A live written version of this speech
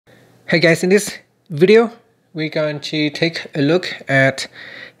Hey guys, in this video, we're going to take a look at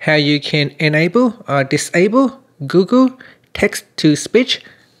how you can enable or disable Google text-to-speech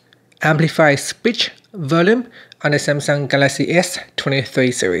Amplify Speech Volume on the Samsung Galaxy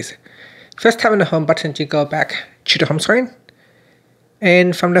S23 series. First, tap on the home button to go back to the home screen.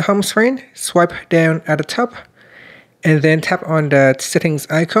 And from the home screen, swipe down at the top and then tap on the settings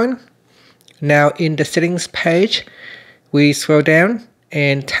icon. Now in the settings page, we scroll down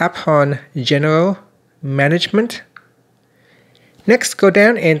and tap on General Management. Next, go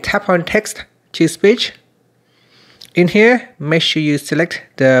down and tap on Text to Speech. In here, make sure you select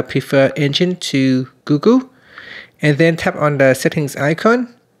the preferred engine to Google and then tap on the settings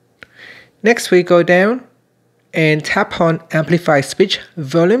icon. Next, we go down and tap on Amplify Speech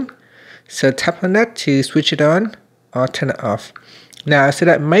Volume. So tap on that to switch it on or turn it off. Now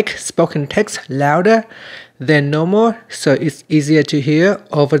select Make Spoken Text louder than normal so it's easier to hear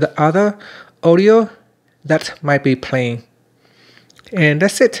over the other audio that might be playing. And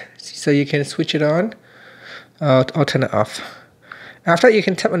that's it. So you can switch it on or turn it off. After that, you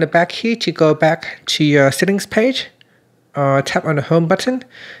can tap on the back key to go back to your settings page or tap on the home button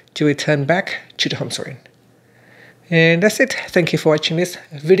to return back to the home screen. And that's it. Thank you for watching this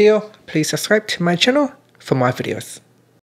video. Please subscribe to my channel for more videos.